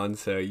Quant on,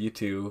 so you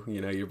two,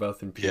 you're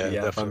both in PDF.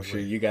 Yeah, I'm sure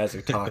you guys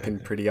are talking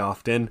pretty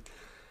often.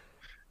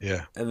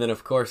 Yeah. And then,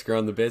 of course,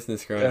 growing the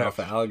business, growing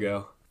Alpha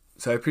Algo.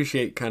 So I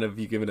appreciate kind of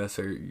you giving us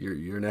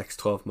your next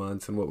 12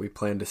 months and what we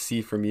plan to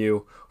see from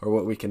you, or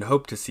what we can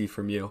hope to see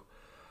from you.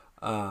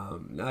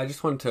 Now I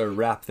just wanted to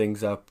wrap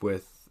things up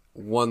with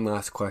one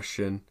last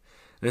question,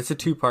 and it's a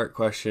two-part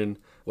question.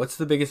 What's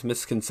the biggest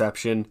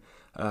misconception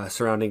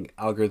surrounding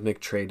algorithmic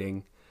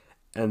trading?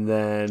 And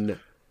then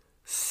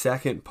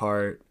second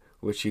part,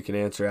 which you can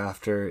answer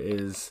after,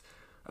 is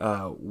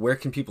where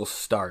can people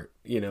start?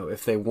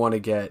 If they want to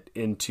get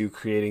into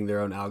creating their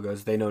own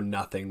algos, they know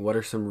nothing. What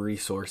are some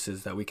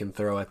resources that we can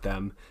throw at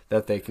them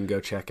that they can go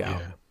check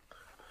out? Yeah.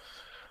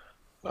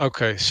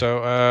 Okay,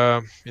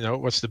 so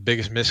what's the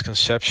biggest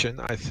misconception?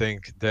 I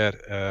think that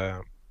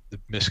the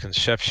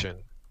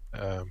misconception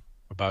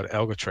about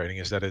algo trading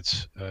is that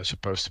it's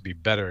supposed to be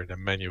better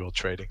than manual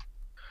trading,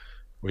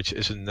 which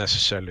isn't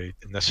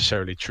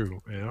necessarily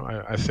true.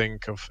 I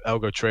think of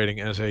algo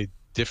trading as a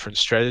different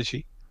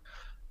strategy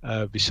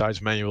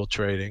besides manual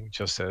trading,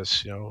 just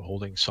as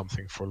holding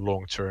something for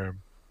long term,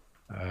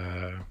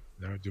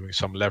 doing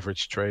some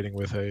leverage trading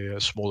with a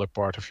smaller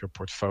part of your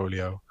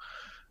portfolio.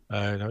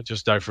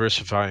 Just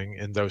diversifying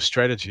in those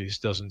strategies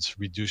doesn't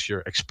reduce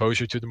your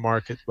exposure to the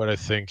market, but I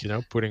think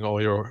putting all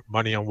your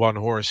money on one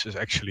horse is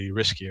actually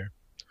riskier.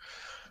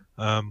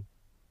 Algo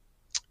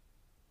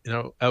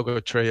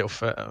trade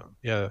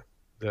the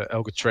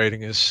algo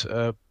trading is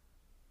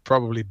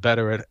probably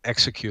better at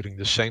executing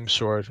the same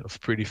sort of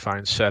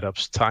predefined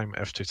setups time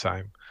after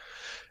time,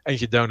 and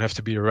you don't have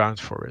to be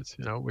around for it.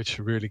 Which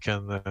really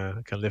can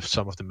lift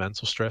some of the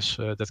mental stress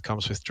that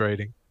comes with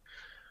trading.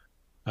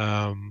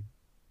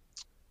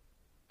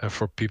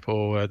 For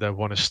people that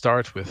want to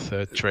start with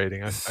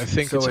trading, I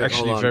think So it's wait,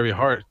 actually hold on. very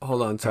hard.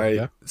 Hold on, sorry.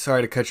 Yeah.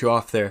 Sorry to cut you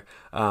off there.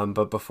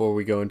 But before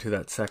we go into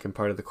that second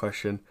part of the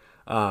question,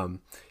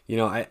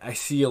 I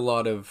see a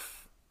lot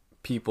of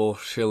people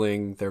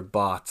shilling their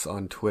bots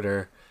on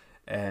Twitter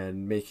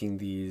and making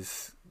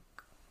these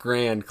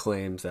grand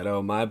claims that,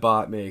 oh, my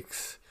bot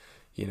makes,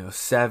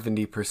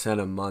 70%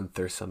 a month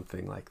or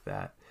something like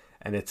that.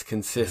 And it's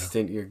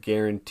consistent. Yeah. You're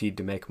guaranteed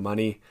to make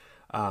money.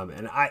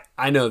 And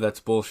I know that's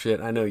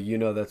bullshit. I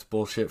know that's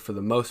bullshit for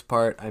the most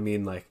part. I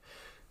mean,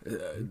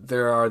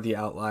 there are the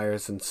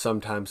outliers, and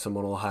sometimes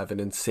someone will have an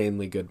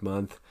insanely good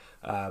month.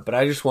 But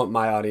I just want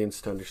my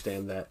audience to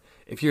understand that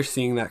if you're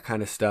seeing that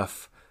kind of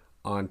stuff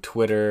on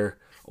Twitter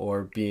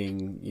or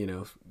being,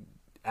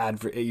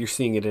 you're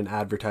seeing it in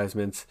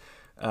advertisements,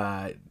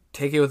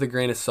 take it with a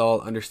grain of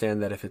salt.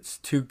 Understand that if it's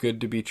too good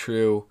to be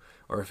true,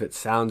 or if it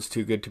sounds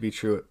too good to be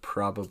true, it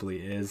probably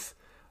is.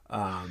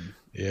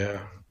 Yeah,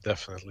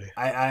 definitely.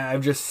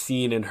 I've just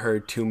seen and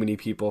heard too many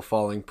people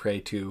falling prey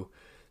to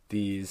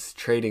these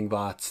trading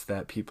bots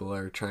that people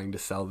are trying to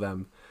sell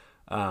them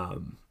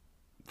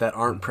that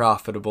aren't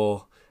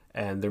profitable,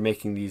 and they're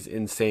making these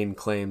insane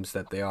claims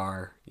that they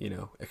are,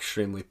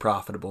 extremely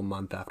profitable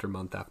month after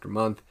month after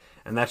month,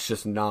 and that's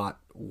just not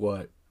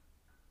what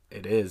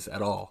it is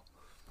at all.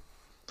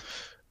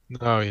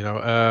 No,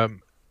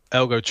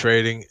 algo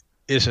trading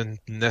isn't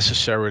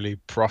necessarily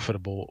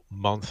profitable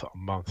month on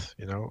month.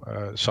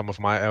 Some of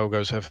my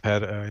algos have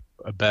had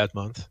a bad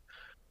month,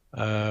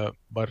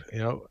 but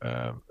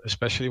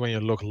especially when you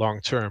look long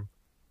term,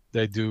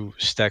 they do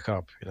stack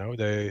up.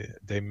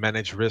 They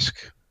manage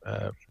risk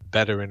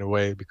better in a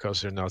way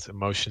because they're not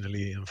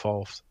emotionally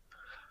involved.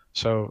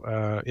 So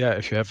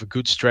if you have a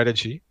good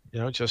strategy,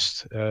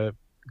 just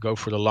go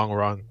for the long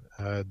run.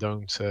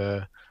 Don't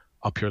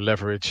up your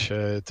leverage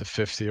to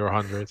 50 or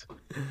 100,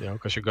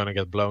 because you're gonna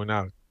get blown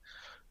out.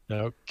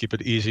 Keep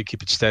it easy,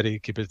 keep it steady,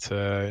 keep it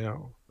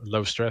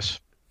low stress.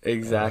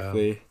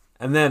 Exactly.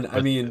 And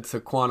then, so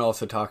Quan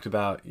also talked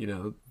about,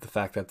 the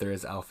fact that there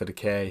is alpha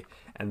decay,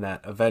 and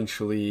that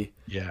eventually,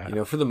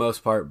 for the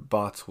most part,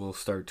 bots will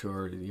start to,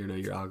 or, your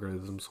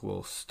algorithms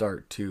will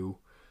start to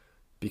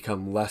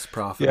become less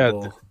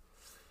profitable.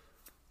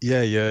 You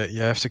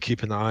have to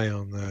keep an eye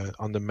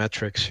on the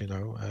metrics,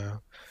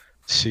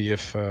 see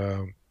if,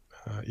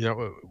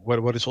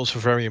 what is also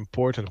very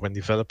important when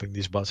developing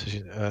these bots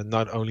is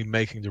not only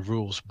making the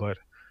rules, but,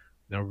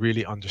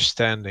 really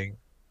understanding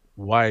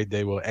why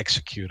they will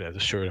execute at a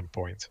certain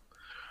point.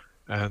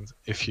 And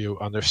if you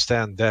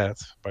understand that,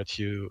 but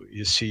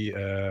you see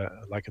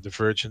like a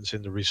divergence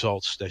in the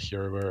results that you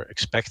were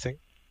expecting,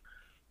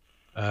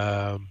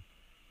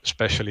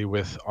 especially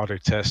with other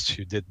tests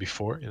you did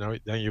before,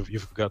 then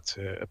you've got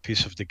a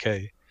piece of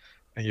decay,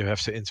 and you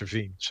have to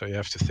intervene. So you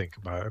have to think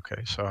about,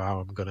 okay, so how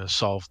I'm going to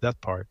solve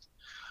that part.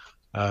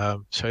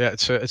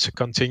 It's a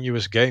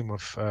continuous game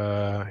of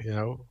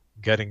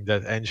getting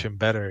that engine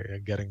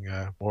better, getting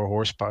more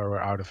horsepower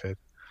out of it,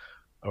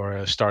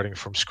 or starting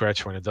from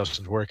scratch when it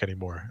doesn't work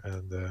anymore,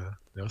 and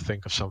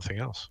think of something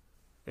else.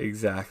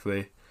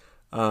 Exactly.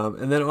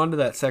 And then on to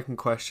that second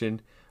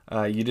question,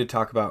 you did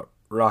talk about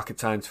Rocket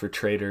Science for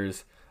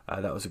Traders.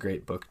 That was a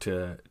great book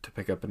to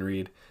pick up and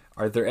read.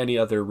 Are there any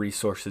other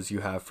resources you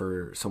have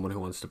for someone who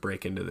wants to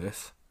break into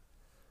this?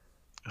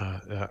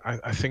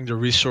 I think the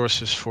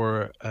resources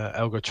for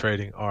algo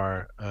trading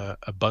are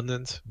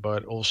abundant,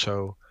 but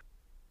also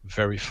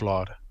very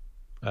flawed.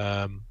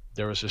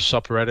 There is a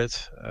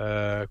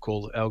subreddit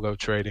called Algo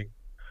Trading,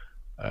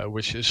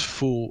 which is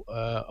full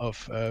of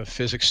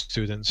physics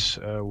students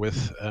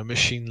with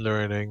machine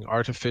learning,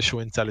 artificial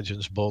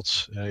intelligence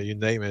bots, you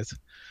name it.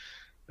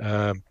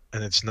 And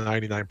it's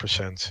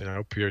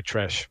 99%, pure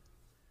trash.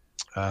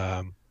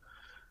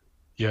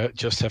 You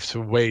just have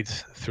to wade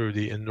through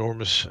the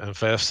enormous and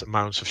vast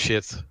amounts of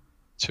shit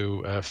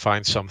to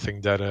find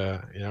something that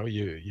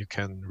you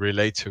can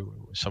relate to,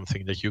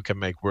 something that you can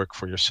make work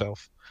for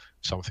yourself,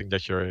 something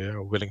that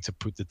you're willing to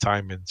put the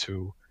time in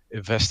to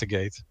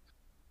investigate.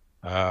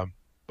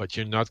 But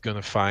you're not going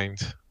to find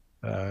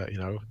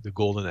the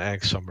golden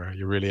egg somewhere.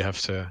 You really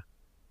have to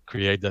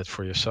create that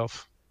for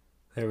yourself.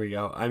 There we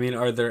go. I mean,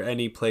 are there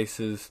any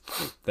places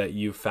that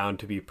you found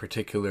to be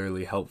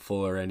particularly helpful,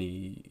 or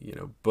any,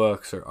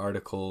 books or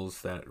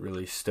articles that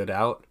really stood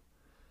out?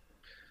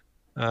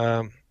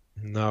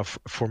 No,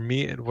 for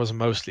me, it was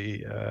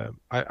mostly,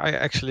 I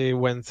actually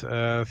went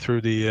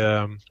through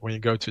the, when you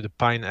go to the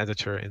Pine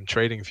editor in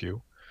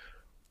TradingView,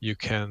 you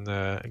can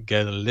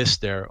get a list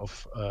there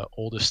of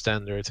all the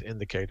standard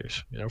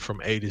indicators,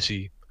 from A to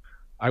Z.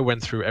 I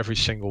went through every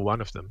single one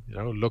of them,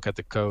 look at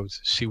the code,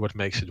 see what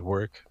makes it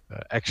work,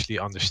 actually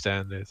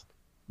understand it,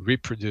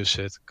 reproduce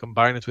it,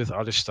 combine it with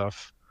other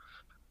stuff.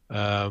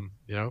 And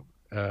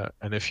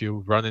if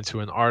you run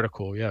into an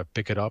article,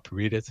 pick it up,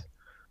 read it.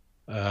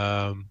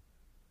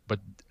 But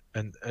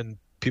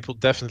people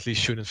definitely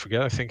shouldn't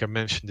forget. I think I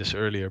mentioned this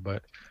earlier,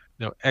 but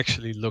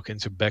actually look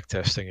into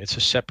backtesting. It's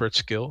a separate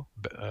skill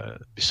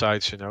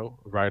besides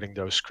writing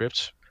those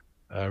scripts.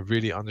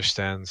 Really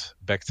understand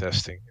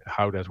backtesting,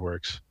 how that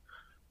works.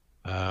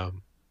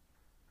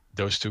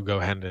 Those two go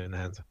hand in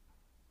hand.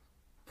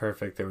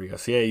 Perfect. There we go.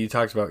 So yeah, you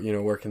talked about,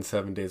 working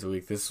 7 days a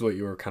week. This is what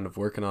you were kind of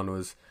working on,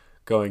 was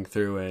going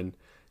through and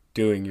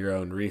doing your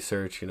own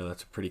research.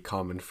 That's a pretty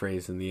common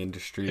phrase in the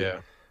industry.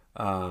 Yeah.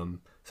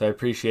 So I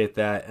appreciate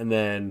that. And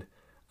then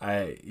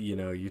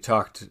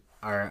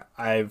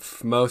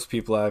most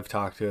people I've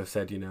talked to have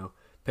said,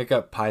 pick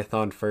up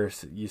Python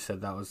first. You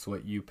said that was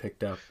what you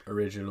picked up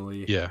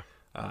originally. Yeah.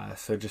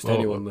 So just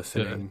anyone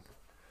listening.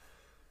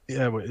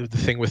 Well, the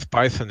thing with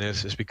Python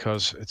is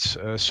because it's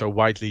so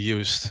widely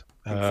used.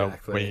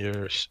 Exactly.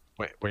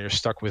 When you're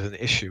stuck with an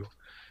issue,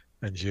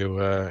 and you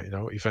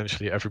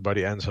eventually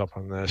everybody ends up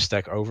on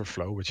Stack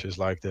Overflow, which is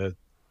like the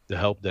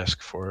help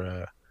desk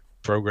for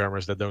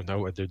programmers that don't know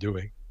what they're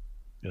doing.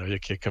 You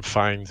can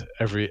find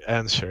every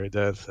answer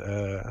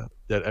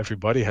that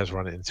everybody has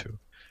run into.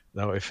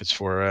 Now, if it's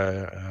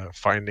for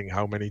finding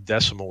how many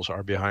decimals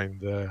are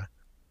behind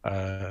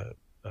how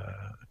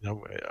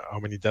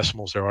many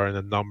decimals there are in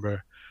a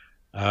number,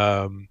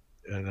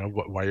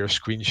 why your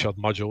screenshot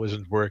module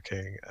isn't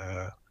working.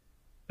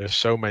 There's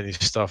so many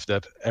stuff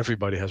that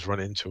everybody has run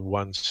into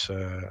once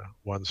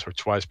or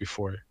twice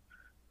before,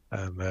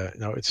 and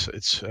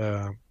it's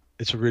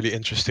a really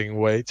interesting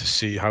way to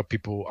see how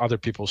other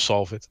people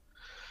solve it,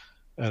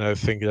 and I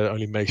think that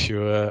only makes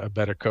you a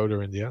better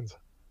coder in the end.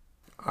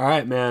 All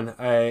right, man.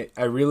 I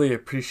really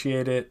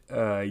appreciate it.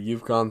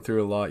 You've gone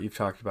through a lot. You've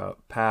talked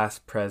about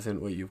past,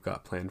 present, what you've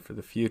got planned for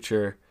the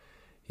future.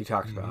 You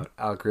talked about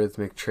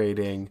algorithmic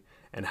trading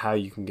and how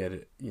you can get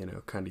it,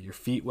 kind of your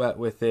feet wet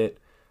with it,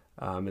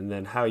 and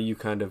then how you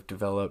kind of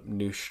develop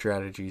new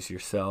strategies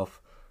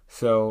yourself.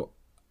 So,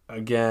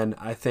 again,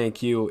 I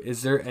thank you.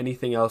 Is there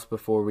anything else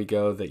before we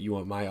go that you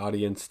want my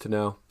audience to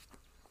know?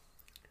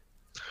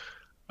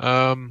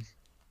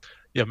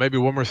 Maybe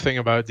one more thing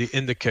about the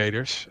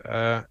indicators.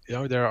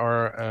 There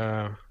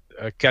are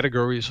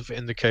categories of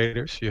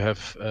indicators. You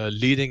have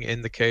leading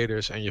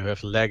indicators and you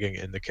have lagging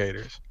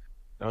indicators.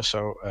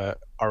 So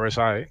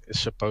RSI is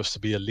supposed to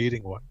be a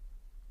leading one,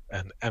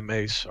 and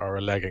MAs are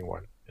a lagging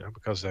one,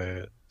 because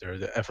they're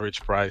the average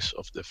price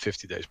of the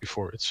 50 days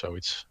before it, so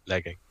it's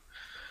lagging.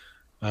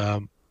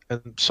 And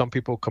some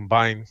people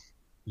combine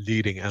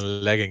leading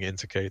and lagging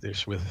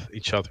indicators with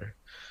each other.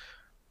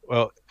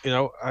 Well,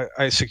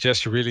 I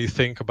suggest you really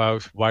think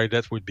about why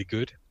that would be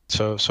good.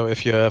 So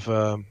if you have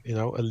a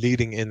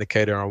leading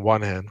indicator on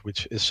one hand,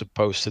 which is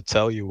supposed to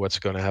tell you what's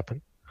going to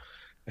happen,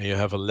 and you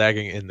have a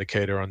lagging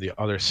indicator on the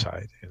other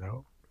side,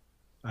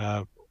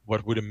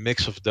 what would a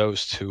mix of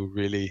those two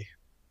really?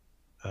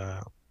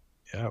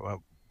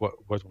 What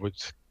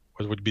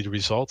would be the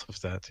result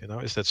of that?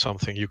 Is that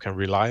something you can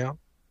rely on?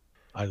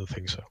 I don't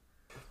think so.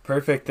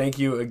 Perfect. Thank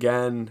you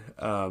again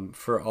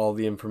for all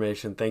the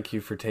information. Thank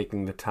you for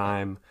taking the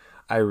time.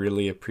 I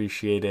really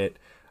appreciate it.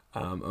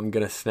 I'm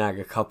going to snag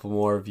a couple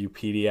more of you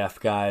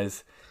PDF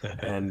guys,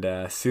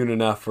 and soon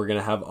enough we're going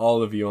to have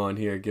all of you on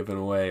here giving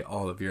away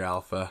all of your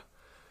alpha.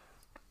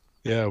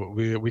 Yeah,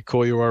 we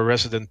call you our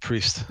resident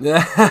priest.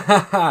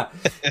 Yeah,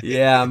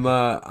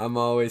 I'm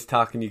always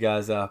talking you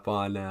guys up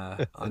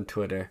on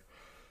Twitter.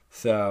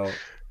 So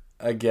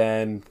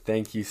again,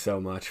 thank you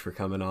so much for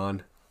coming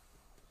on.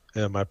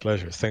 Yeah, my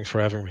pleasure. Thanks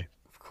for having me.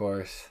 Of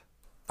course.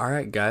 All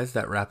right, guys,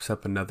 that wraps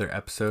up another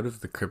episode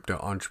of the Crypto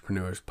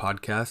Entrepreneurs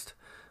Podcast.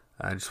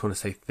 I just want to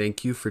say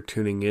thank you for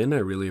tuning in. I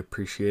really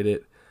appreciate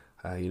it.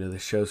 The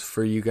show's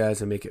for you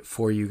guys. I make it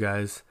for you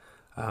guys.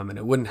 And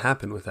it wouldn't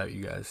happen without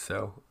you guys.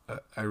 So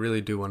I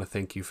really do want to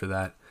thank you for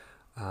that.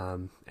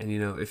 And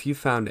if you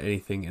found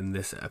anything in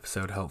this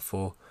episode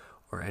helpful,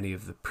 or any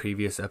of the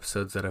previous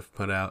episodes that I've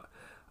put out,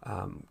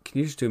 can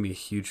you just do me a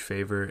huge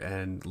favor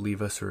and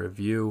leave us a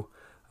review?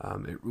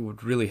 It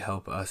would really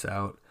help us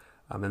out.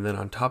 And then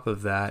on top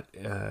of that,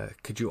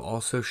 could you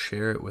also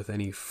share it with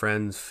any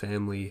friends,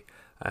 family,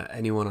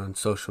 anyone on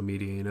social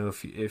media?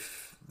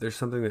 If there's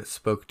something that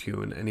spoke to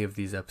you in any of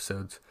these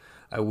episodes,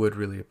 I would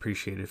really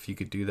appreciate it if you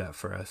could do that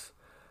for us.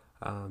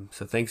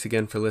 So thanks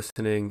again for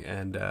listening,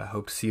 and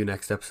hope to see you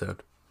next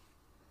episode.